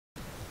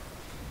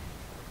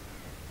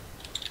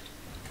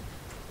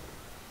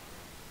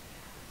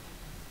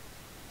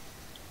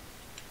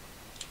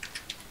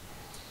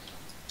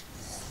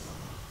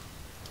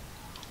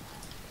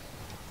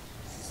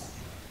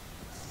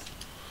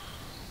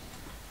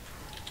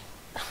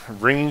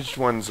Ranged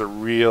ones are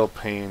real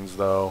pains,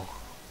 though.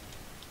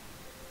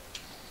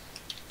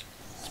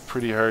 It's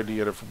pretty hard to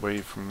get away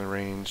from the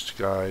ranged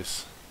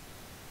guys.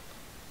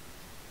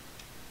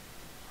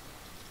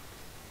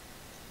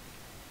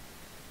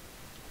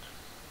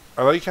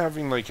 I like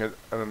having like a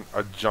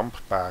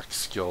jump back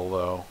skill,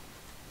 though.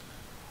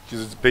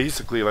 Because it's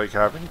basically like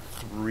having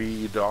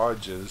 3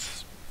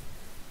 dodges.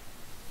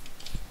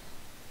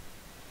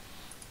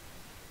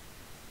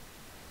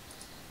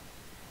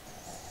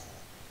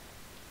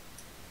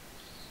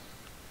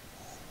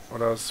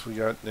 What else we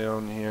got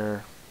down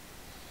here?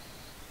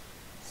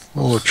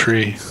 Oh, a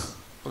tree.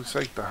 Looks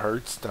like the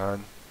heart's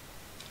done.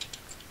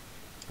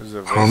 There's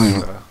a I don't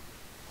even, vista.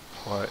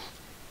 What?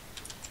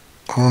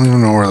 I don't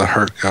even know where the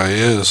hurt guy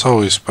is.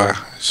 Oh, he's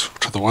back. He's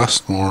to the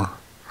west more.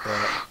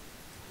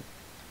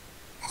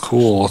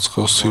 Cool, let's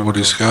go see what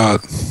he's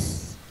got.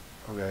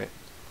 Okay.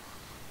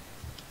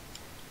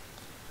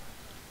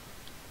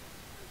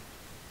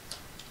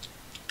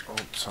 Oh,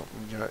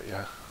 something got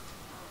ya.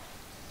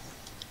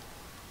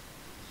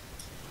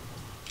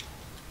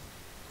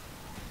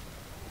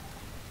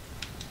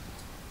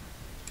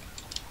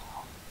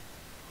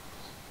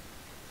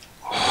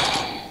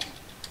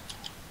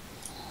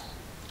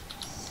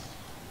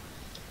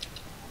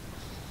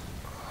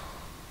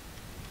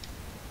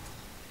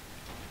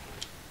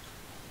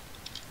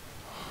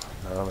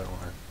 Another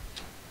one.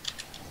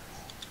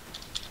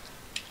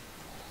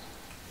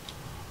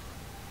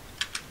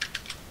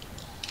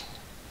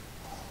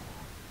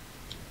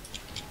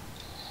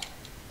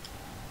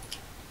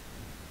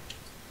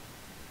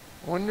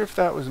 I wonder if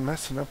that was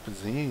messing up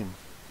his aim.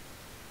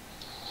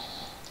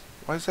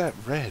 Why is that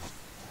red?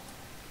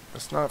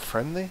 That's not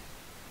friendly?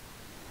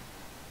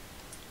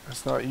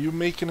 That's not you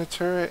making a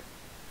turret?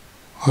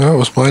 That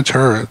was my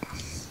turret.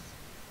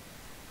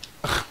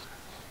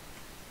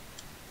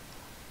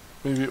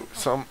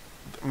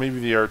 Maybe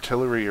the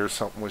artillery or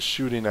something was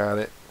shooting at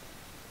it.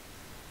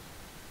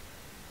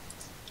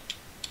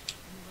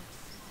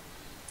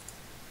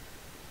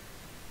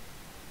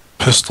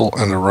 Pistol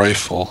and a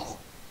rifle.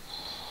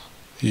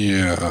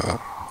 Yeah.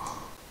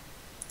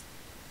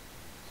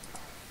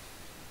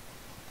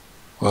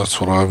 That's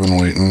what I've been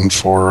waiting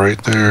for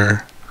right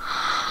there.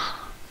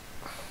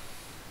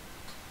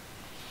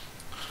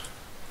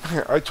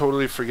 I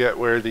totally forget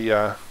where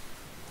the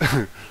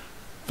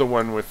the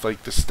one with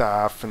like the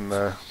staff and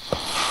the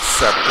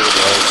scepter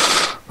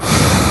was.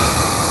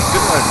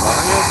 Didn't I buy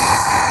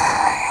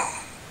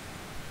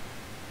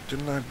it?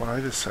 Didn't I buy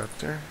the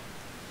scepter?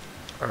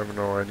 I have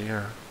no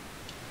idea.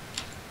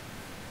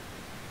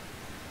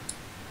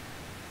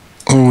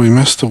 Oh, we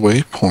missed a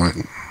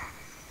waypoint.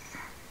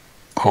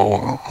 Oh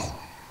well.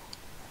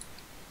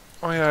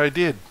 Oh yeah, I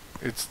did.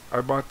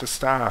 I bought the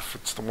staff.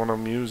 It's the one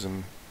I'm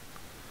using.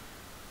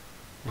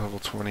 Level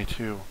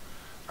 22.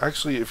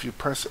 Actually, if you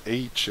press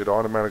H, it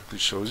automatically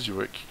shows you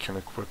what you can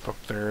equip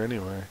up there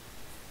anyway.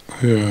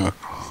 Yeah.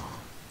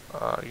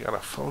 You gotta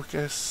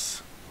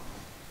focus.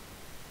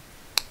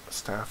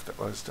 Staff that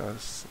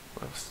does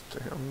less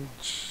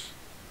damage.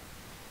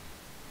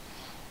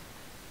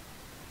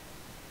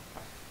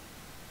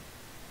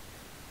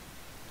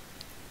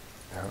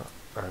 Yeah,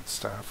 that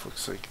staff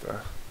looks like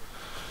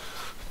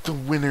the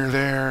winner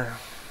there.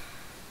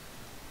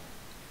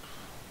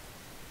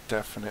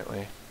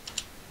 Definitely.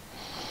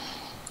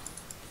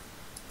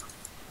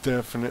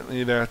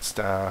 Definitely that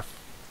staff.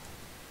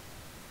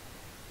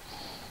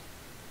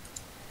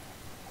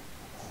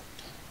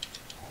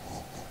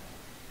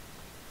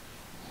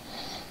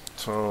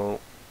 So,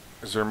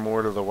 is there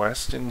more to the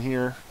west in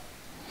here?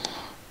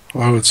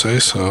 I would say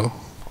so.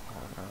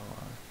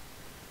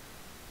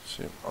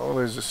 Oh,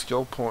 there's a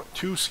skill point,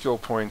 2 skill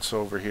points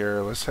over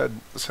here. Let's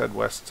head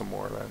west some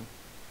more then.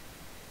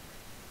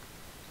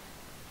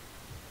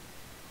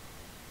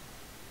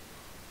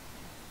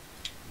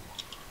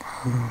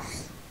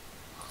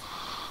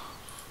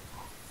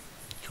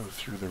 Go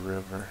through the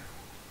river.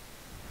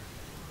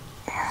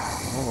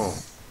 Oh.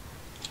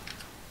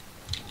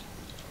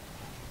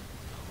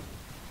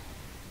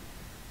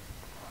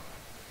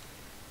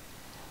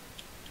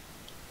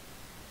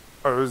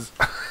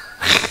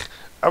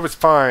 I was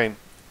fine.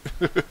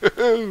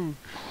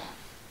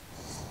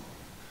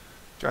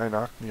 Guy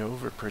knocked me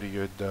over pretty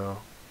good though.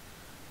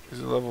 This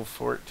is level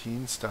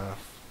 14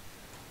 stuff.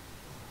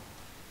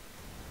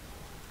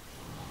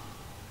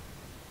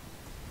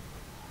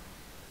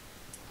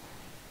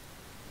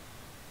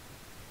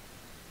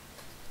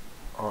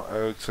 Oh, it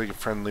looks like a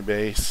friendly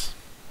base.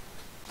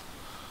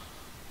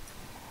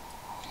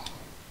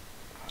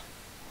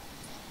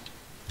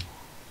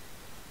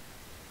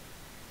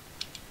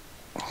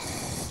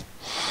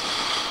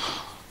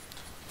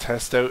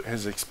 Test out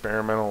his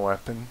experimental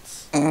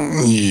weapons.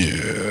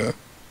 Yeah.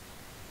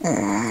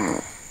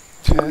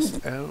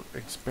 Test out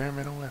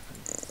experimental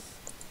weapons.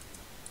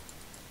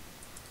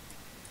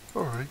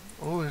 Alright.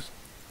 Oh, there's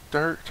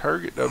dark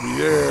target W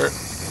there.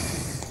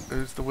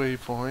 There's the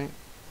waypoint.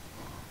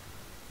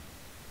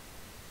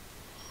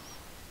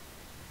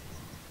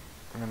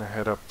 I'm gonna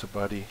head up to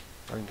Buddy.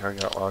 I think I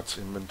got lots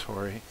of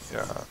inventory.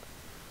 Yeah.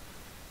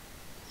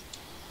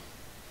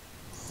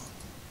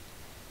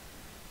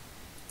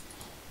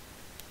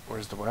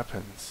 Where's the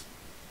weapons?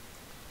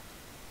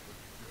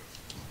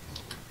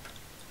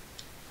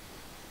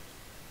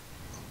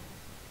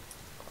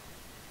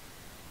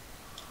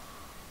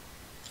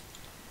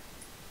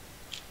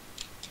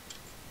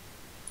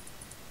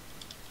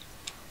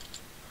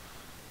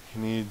 He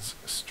needs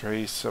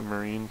stray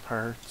submarine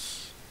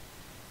parts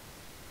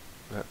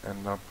that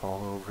end up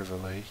all over the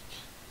lake.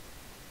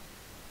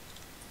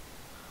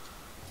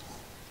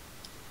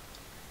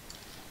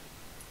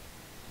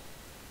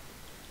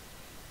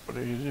 What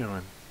are you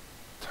doing?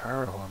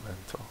 Asura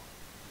Elemental.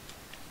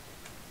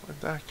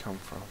 Where'd that come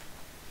from?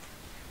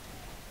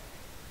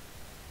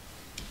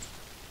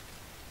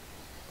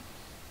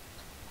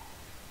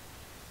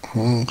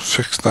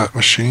 Fix that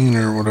machine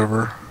or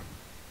whatever.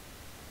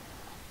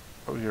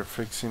 Oh, you're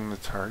fixing the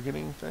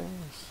targeting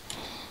things?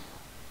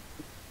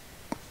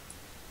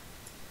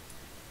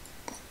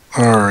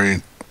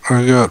 Alright,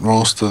 I got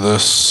most of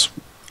this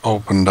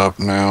opened up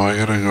now. I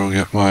gotta go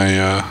get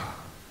my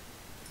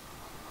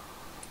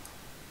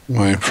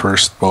my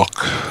first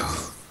book.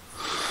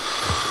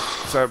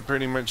 Is that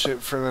pretty much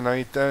it for the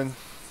night then?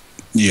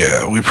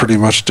 Yeah, we pretty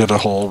much did a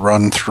whole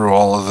run through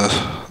all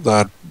of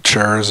that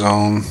char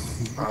zone.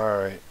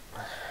 Alright.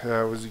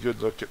 That was a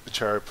good look at the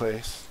char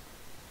place.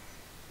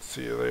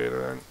 See you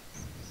later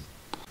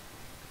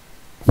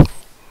then.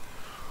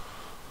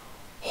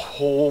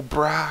 Whole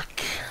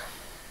brack.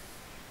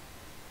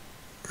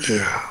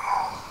 Yeah.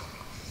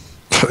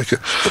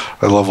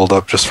 I leveled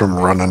up just from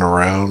running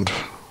around.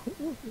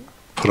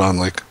 Put on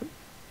like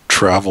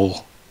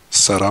travel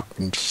setup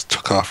and just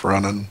took off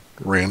running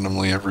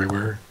randomly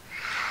everywhere.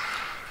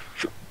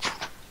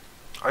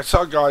 I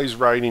saw guys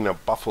riding a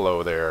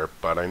buffalo there,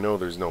 but I know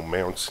there's no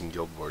mounts in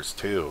Guild Wars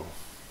 2.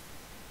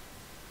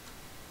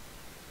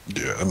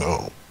 Yeah,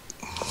 no.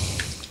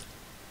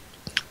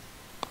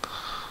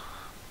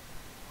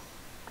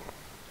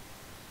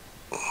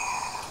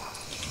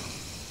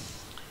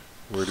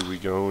 Where do we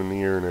go in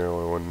the air now,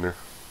 I wonder?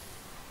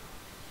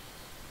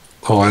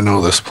 Oh, I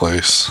know this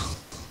place.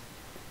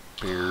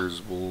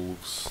 Bears,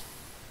 wolves.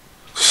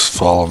 Just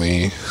follow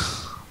me.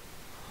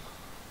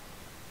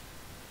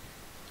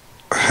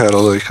 I had a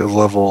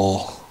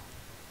level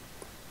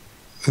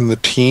in the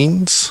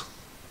teens.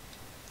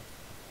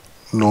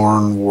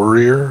 Norn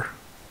Warrior.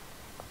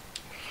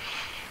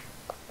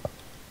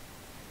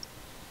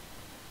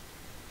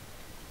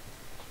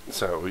 Is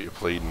that what you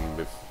played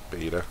in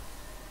beta?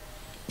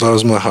 That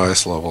was my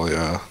highest level,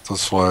 yeah.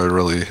 That's why I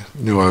really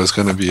knew I was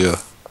going to be a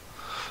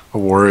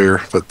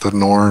warrior. But the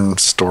Norn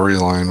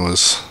storyline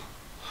was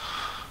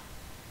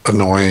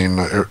annoying.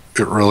 It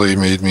really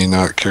made me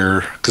not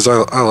care. Because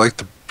I like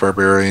the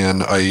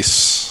barbarian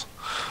ice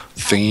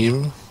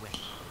theme.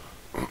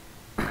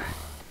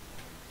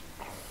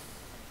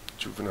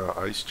 Juvenile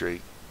Ice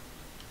Drake.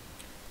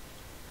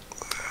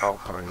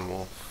 Alpine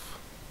Wolf.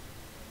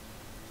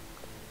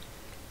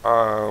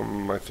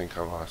 I think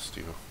I lost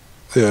you.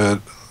 Yeah,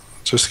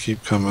 just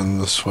keep coming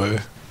this way.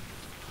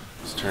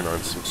 Let's turn on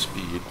some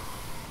speed.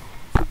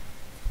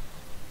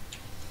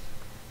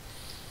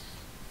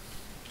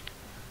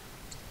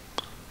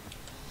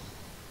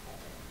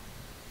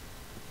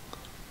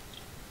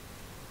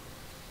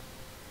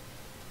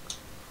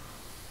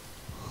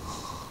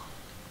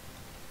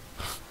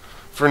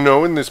 For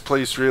knowing this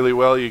place really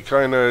well, you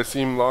kind of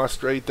seem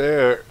lost right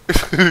there.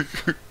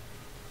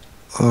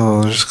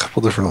 Oh, there's a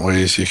couple different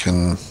ways you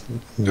can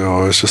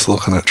go. I was just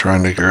looking at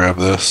trying to grab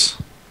this.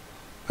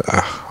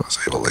 I was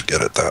able to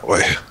get it that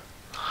way.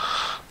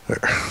 There.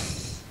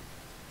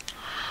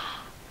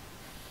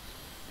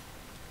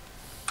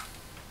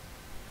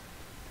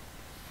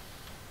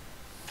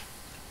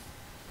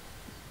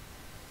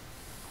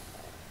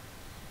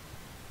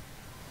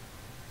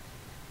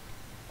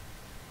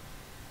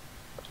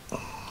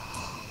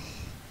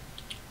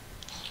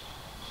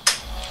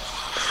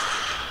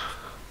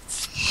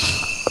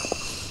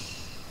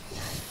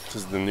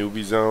 This is the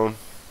newbie zone.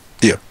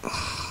 Yep.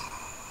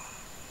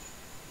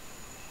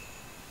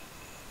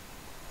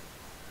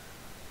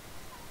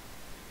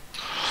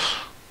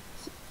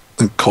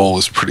 And Cole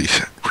was pretty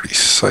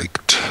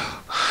psyched.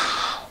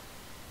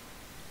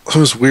 It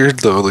was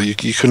weird though that you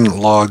couldn't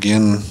log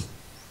in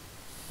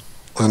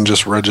and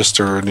just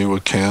register a new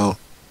account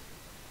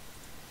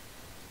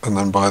and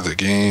then buy the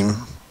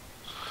game.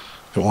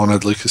 It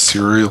wanted like a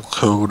serial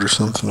code or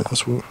something. It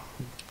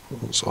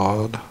was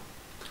odd.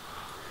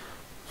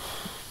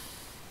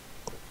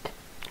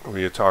 Were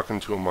you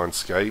talking to him on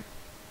Skype?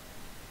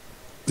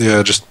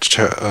 Yeah, just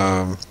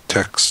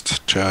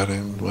text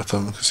chatting with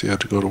him because he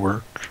had to go to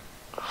work.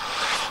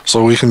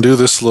 So we can do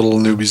this little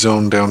newbie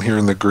zone down here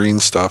in the green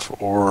stuff,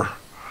 or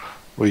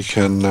we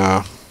can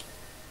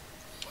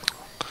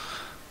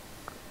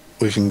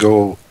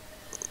go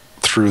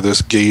through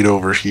this gate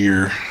over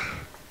here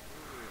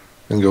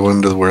and go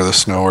into where the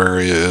snow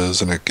area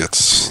is, and it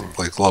gets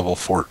like level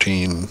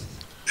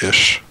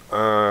 14-ish.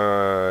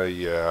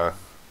 Yeah.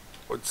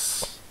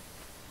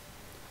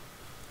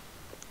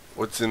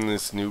 What's in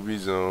this newbie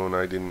zone?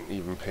 I didn't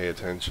even pay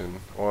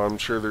attention. Well, I'm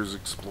sure there's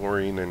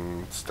exploring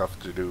and stuff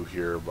to do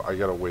here, but I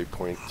got a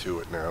waypoint to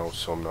it now,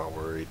 so I'm not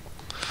worried.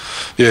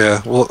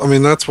 Yeah, well, I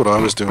mean, that's what I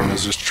was doing,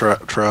 is just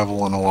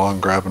traveling along,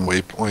 grabbing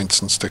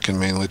waypoints and sticking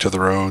mainly to the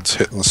roads,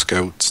 hitting the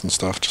scouts and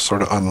stuff, just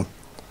sort of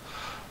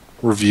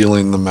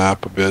revealing the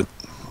map a bit.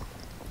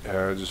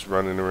 Yeah, just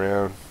running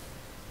around.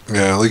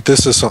 Yeah, like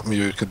this is something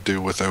you could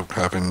do without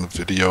having the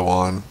video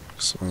on.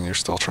 'Cause, I mean, you're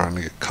still trying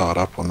to get caught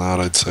up on that,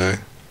 I'd say.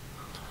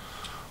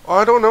 Oh,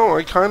 I don't know.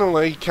 I kind of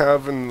like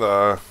having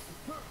the...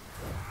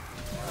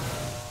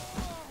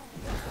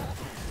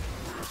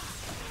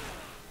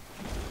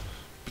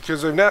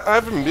 Because I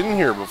haven't been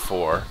here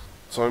before.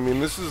 So, I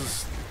mean, this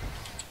is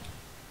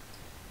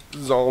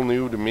all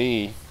new to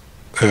me.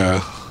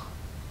 Yeah.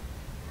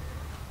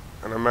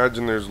 And I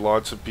imagine there's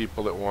lots of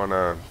people that want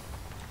to...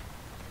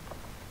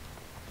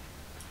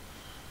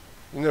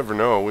 You never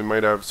know. We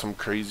might have some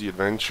crazy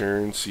adventure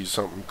and see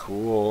something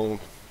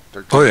cool.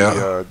 There could be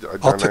a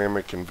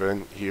dynamic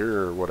event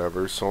here or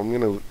whatever. So I'm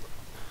going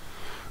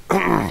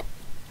to...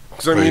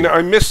 Because, I mean,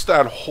 I missed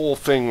that whole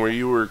thing where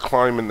you were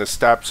climbing the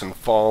steps and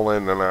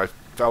falling, and I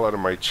fell out of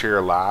my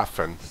chair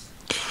laughing.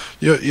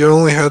 You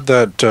only had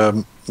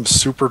that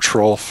super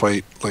troll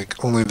fight,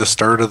 like only the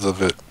start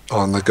of it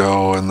on the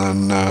go, and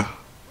then that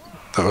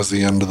was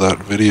the end of that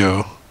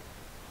video.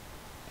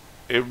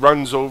 It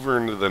runs over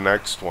into the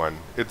next one.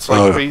 It's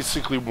like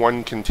basically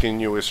one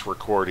continuous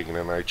recording,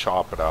 and I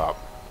chop it up.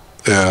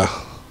 Yeah.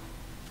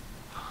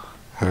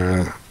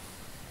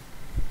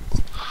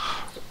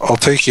 I'll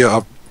take you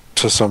up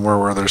to somewhere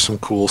where there's some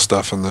cool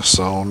stuff in this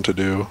zone to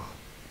do.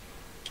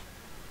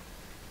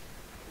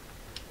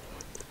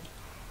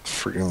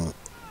 Freaking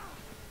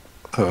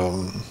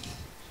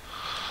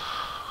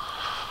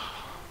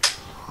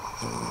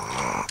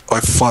I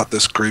fought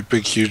this great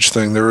big huge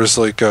thing. There was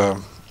like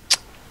a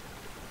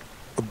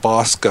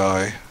boss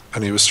guy,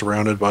 and he was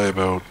surrounded by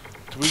about...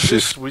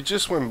 We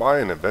just went by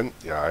an event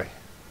guy.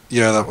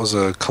 Yeah, that was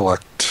a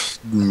collect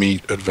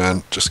meat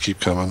event. Just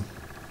keep coming.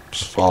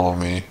 Just follow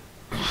me.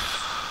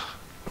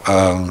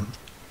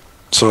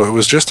 So it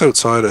was just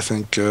outside, I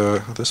think,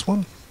 this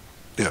one?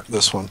 Yeah,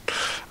 this one.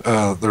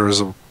 There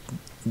was a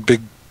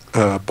big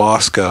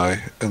boss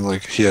guy, and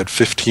like he had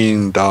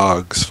 15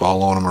 dogs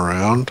following him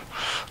around.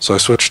 So I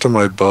switched to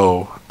my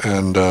bow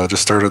and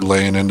just started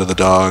laying into the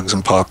dogs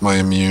and popped my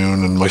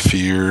immune and my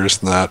fears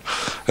and that,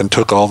 and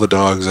took all the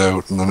dogs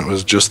out, and then it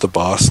was just the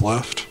boss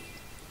left.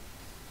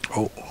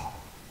 Oh.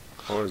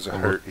 Oh, there's a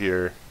hurt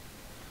here.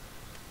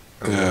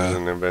 And yeah. There's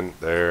an event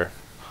there.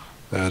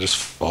 Yeah, just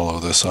follow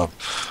this up.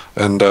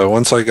 And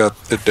once I got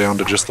it down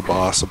to just the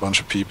boss, a bunch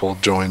of people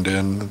joined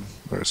in.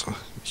 There's a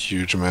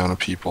huge amount of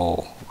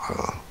people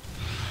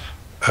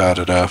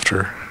added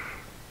after.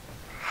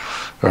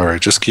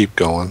 Alright, just keep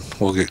going.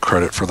 We'll get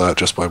credit for that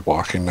just by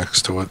walking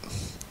next to it.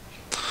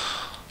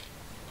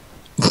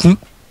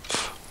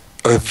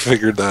 I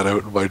figured that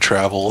out in my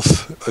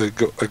travels. I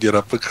get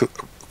up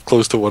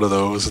close to one of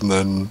those, and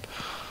then...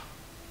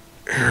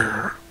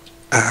 Here,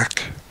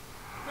 ack.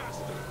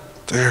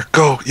 There,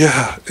 go,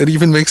 yeah. It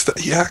even makes the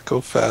yak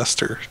go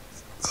faster.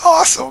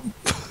 Awesome!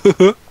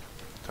 Does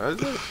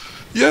it?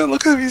 Yeah,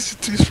 look at him, he's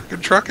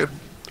freaking trucking.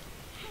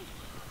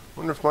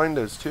 Wonder if mine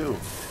does too.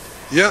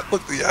 Yeah,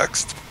 look, the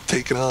yak's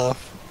taking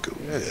off. Go,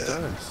 yeah, it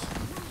does.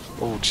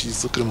 Oh,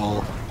 jeez, look at them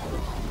all.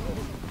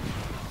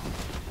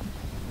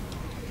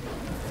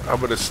 How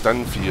about a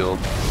stun field?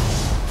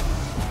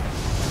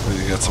 Oh,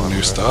 you got some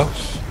new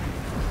stuff?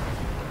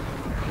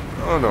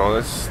 Oh no,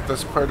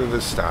 that's part of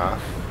the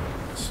staff.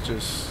 It's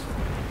just...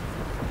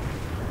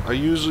 I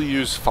usually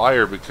use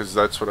fire because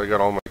that's what I got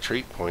all my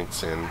trait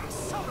points in.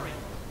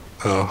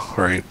 Oh,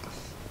 right.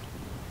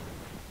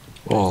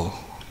 Well...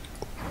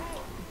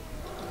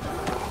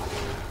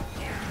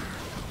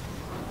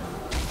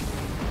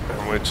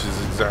 Which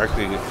is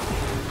exactly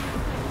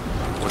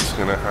what's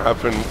gonna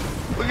happen.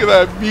 Look at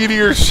that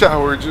meteor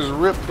shower, just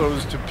rip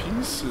those to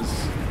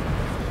pieces.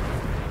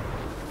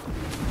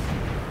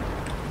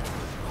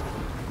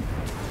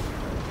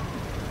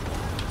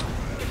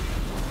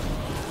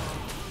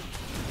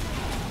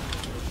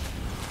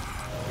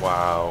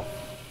 Wow.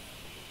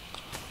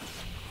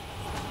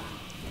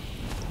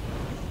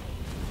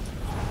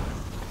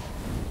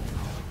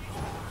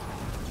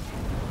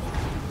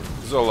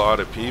 There's a lot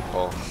of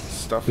people.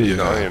 Stuff is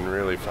dying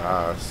really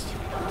fast.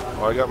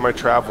 Well, I got my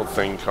travel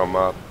thing come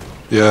up.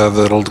 Yeah,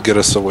 that'll get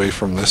us away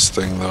from this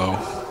thing, though.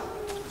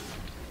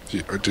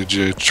 Did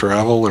you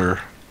travel,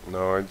 or...?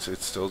 No,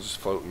 it's still just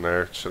floating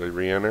there. Should I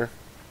re-enter?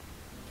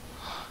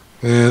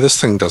 Yeah, this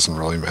thing doesn't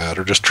really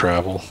matter. Just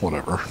travel,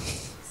 whatever.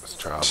 Let's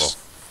travel.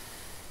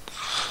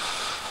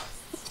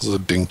 This is a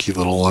dinky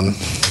little one.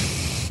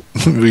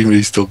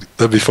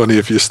 That'd be funny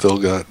if you still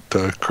got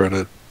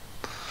credit.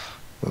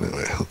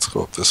 Anyway, let's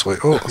go up this way.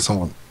 Oh,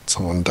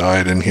 someone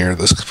died in here.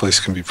 This place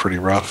can be pretty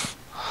rough.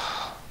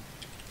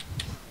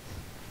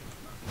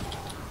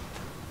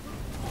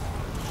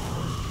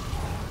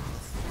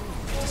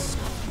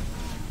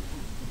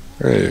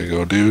 There you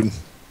go, dude.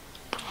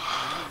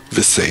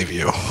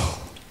 Visavio.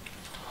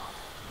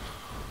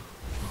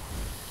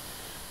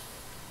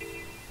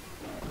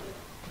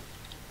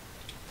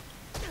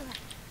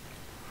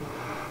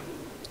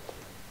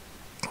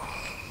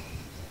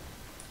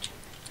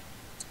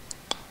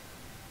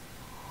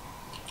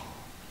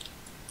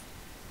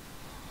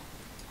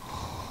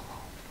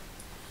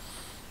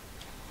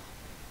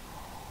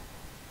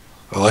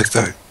 I like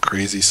that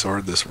crazy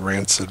sword this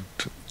rancid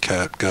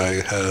cat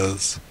guy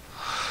has.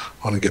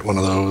 Want to get one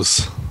of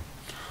those.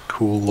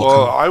 Cool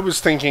Well, looking. I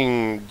was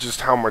thinking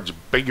just how much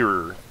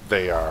bigger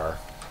they are.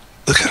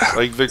 Look at that.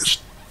 Like I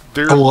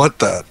they're want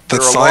that. The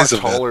they're a lot size of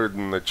it. taller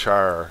than the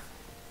char.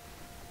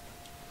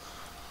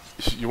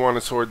 You want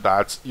a sword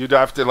that's you'd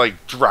have to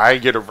like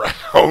drag it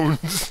around.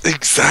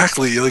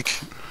 Exactly. Like,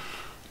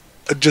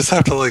 I just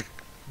have to like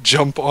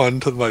jump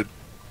onto my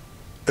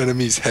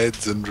enemies'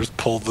 heads and just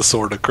pull the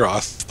sword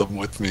across them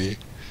with me.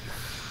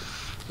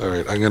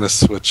 Alright, I'm gonna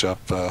switch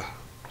up a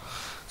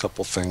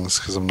couple things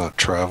because I'm not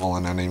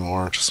traveling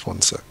anymore. Just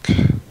one sec.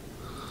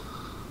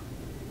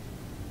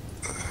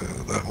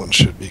 That one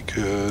should be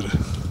good.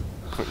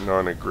 Putting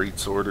on a great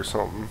sword or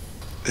something.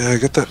 Yeah, I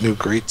got that new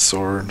great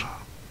sword.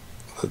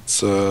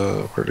 That's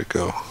where'd it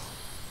go?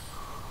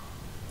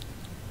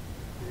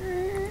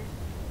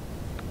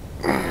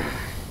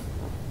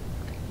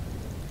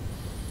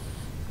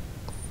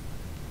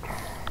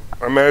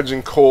 I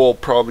imagine Cole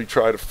probably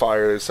try to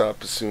fire this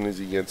up as soon as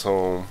he gets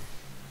home.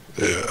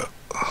 Yeah.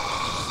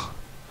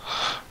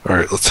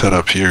 Alright, let's head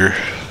up here.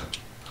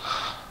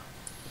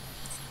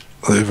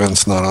 The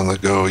event's not on the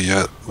go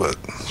yet, but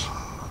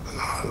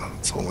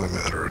it's only a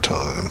matter of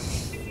time.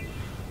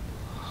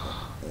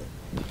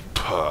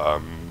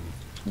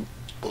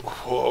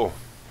 Whoa.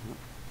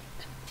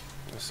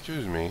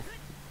 Excuse me.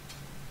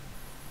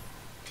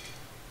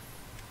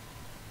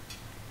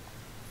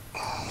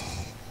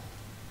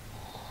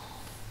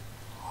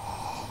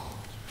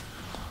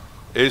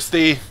 It's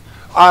the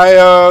eye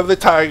of the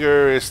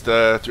tiger, it's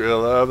the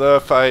thrill of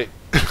the fight.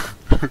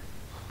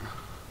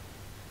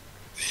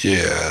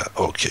 Yeah,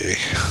 okay.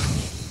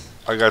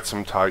 I got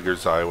some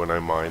tiger's eye when I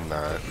mine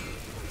that.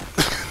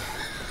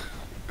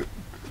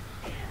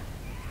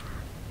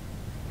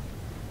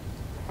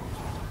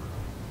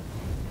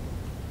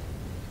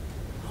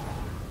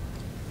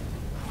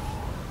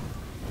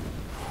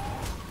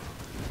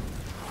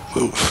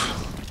 Move.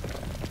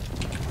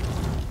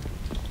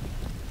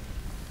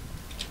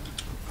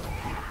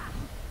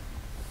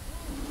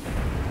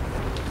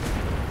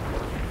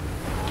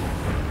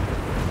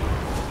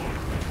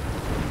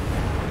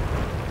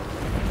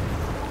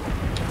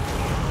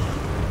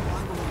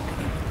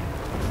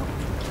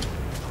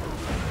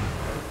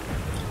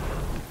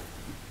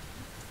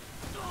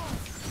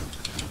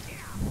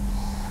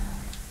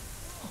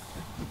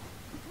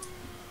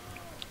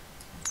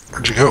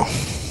 Where'd you go?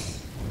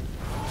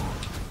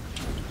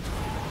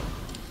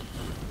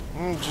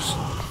 I'm just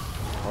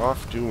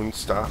off doing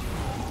stuff.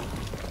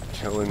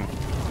 Killing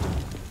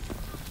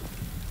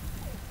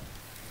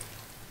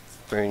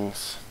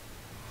things.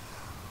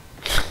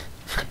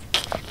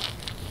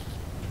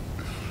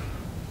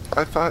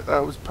 I thought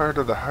that was part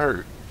of the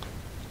heart.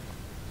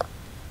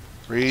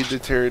 Raid the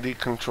territory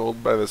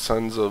controlled by the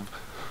sons of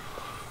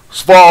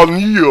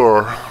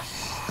Svanir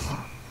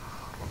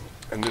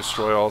and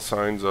destroy all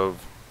signs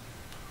of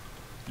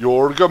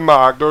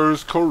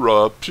Jorgamager's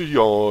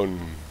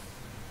corruption.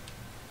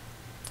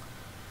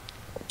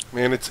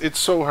 Man, it's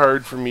so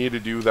hard for me to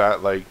do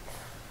that, like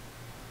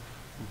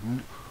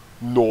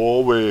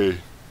Norway,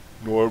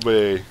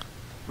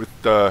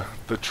 with the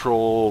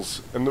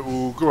trolls and the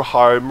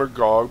Ugerheimer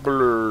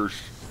gobblers.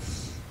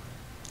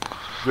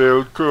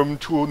 Welcome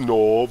to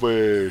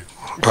Norway.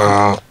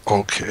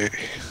 Okay.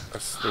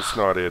 That's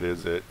not it,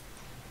 is it?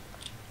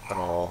 At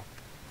all.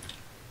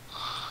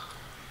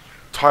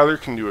 Tyler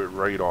can do it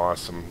right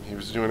awesome. He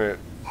was doing it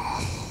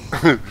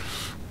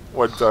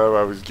one time.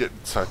 I was getting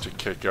such a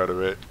kick out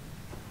of it.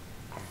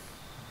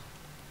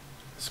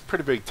 It's a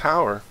pretty big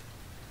tower.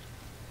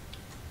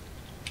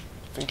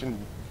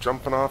 Thinking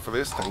jumping off of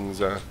this thing's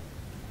what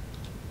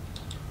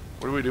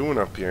are we doing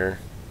up here?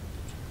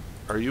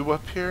 Are you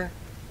up here?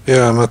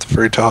 Yeah, I'm at the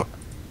very top.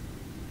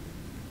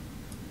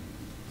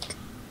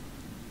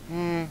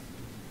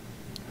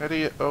 How do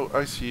you... Oh,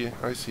 I see.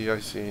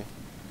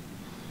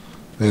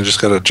 You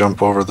just gotta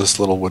jump over this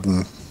little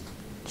wooden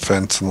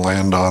fence and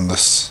land on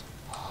this.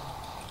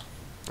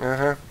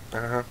 Uh-huh.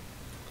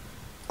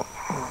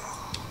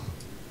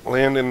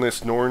 Land in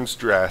this Norn's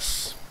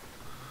dress.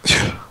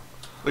 Yeah.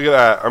 Look at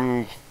that.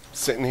 I'm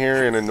sitting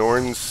here in a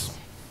Norn's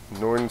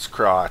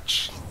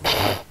crotch.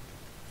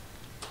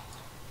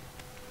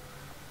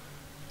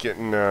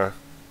 Getting, man,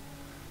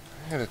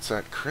 it's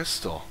that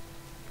crystal.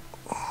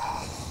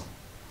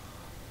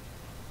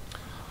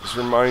 This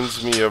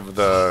reminds me of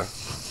the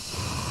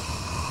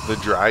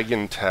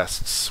dragon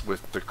tests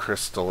with the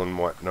crystal and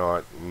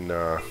whatnot in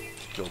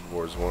Guild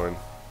Wars 1.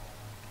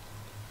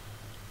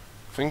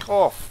 Think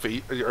all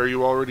fate. Are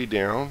you already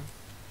down?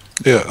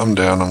 Yeah, I'm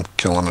down. I'm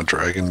killing a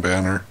dragon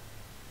banner.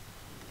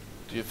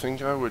 Do you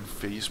think I would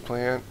face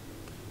plant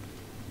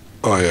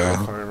Oh if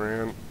yeah. I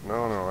ran?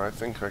 No, I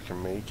think I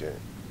can make it.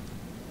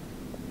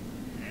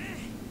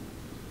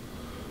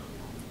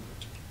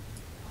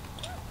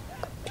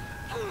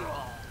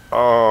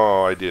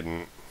 Oh, I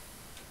didn't.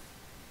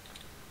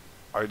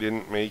 I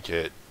didn't make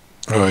it.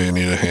 Oh, you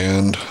need a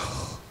hand.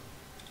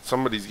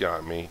 Somebody's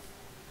got me.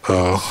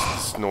 Oh.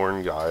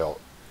 Snorn guy.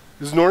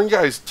 This Snorn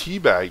guy's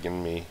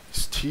teabagging me.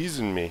 He's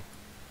teasing me.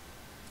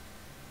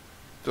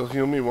 They'll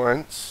heal me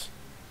once.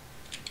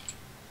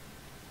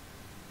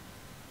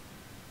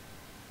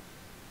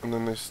 And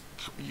then there's...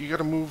 You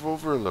gotta move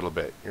over a little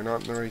bit. You're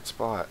not in the right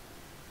spot.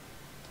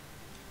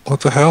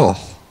 What the hell?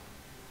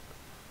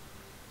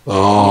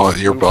 Oh,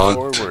 you're move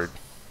bugged. Forward.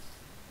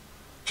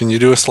 Can you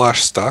do a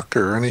slash stuck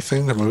or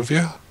anything to move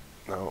you?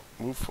 No,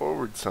 move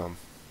forward some.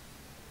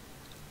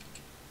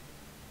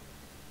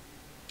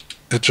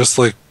 It just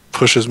like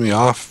pushes me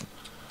off.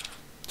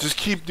 Just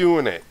keep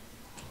doing it.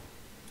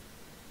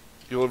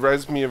 You'll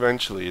res me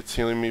eventually. It's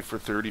healing me for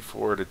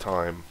 34 at a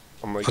time.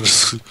 I'm like, I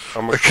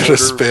I'm a gotta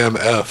spam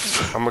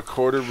F. I'm a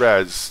quarter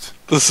resed.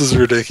 This is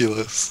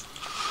ridiculous.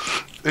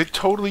 It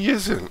totally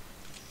isn't.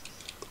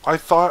 I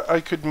thought I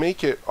could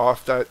make it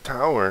off that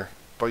tower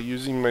by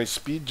using my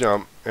speed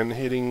jump and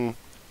hitting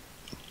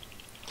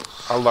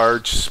a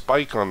large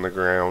spike on the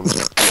ground.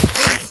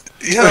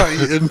 Yeah,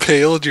 you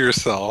impaled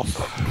yourself.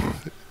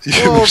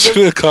 Well,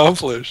 Mission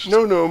accomplished.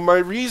 No, my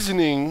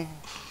reasoning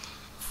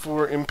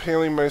for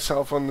impaling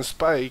myself on the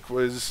spike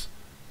was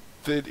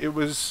that it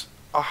was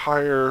a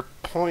higher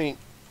point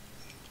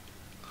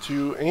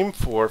to aim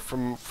for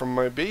from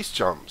my base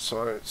jump,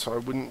 so I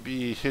wouldn't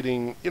be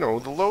hitting, the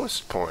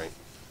lowest point.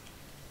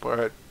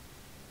 But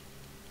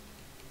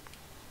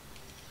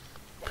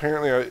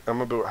apparently I'm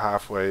about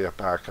halfway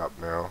back up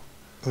now.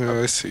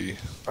 Yeah, I see.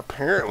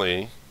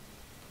 Apparently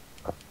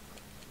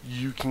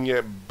you can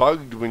get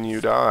bugged when you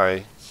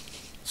die.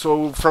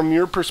 So from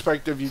your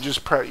perspective, you're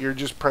just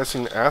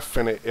pressing F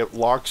and it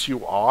locks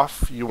you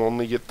off. You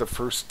only get the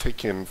first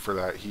tick in for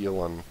that heal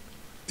on.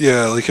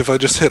 Yeah, like if I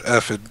just hit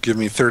F, it'd give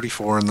me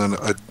 34, and then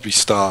I'd be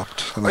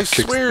stopped. And I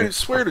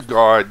swear to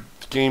God,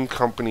 game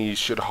companies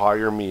should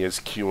hire me as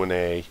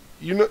Q&A.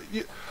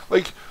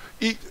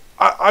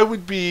 I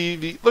would be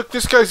the... Look,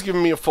 this guy's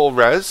giving me a full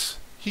res.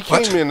 He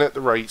came in at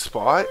the right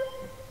spot.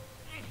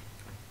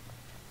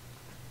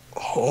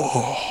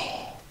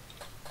 Oh.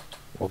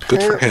 Well,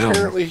 good for him.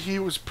 Apparently he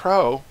was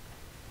pro.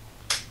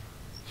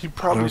 He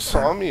probably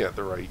saw me at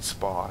the right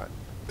spot.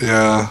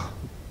 Yeah.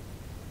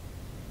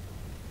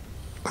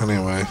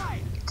 Anyway.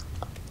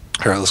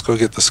 Alright, let's go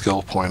get the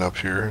skill point up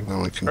here, and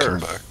then we can come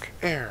back.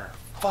 Air,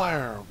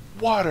 fire,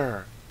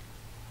 water.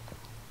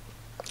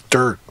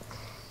 Dirt.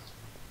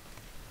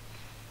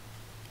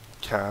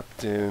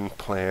 Captain,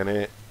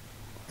 planet.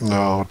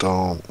 No,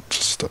 don't.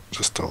 Just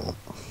don't.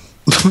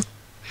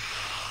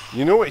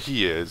 You know what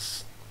he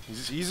is?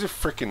 He's a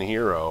freaking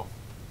hero.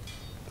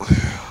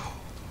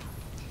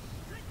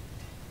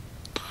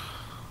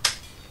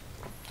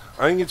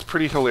 I think it's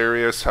pretty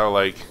hilarious how,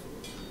 like,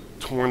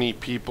 20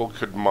 people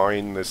could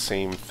mine the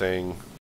same thing.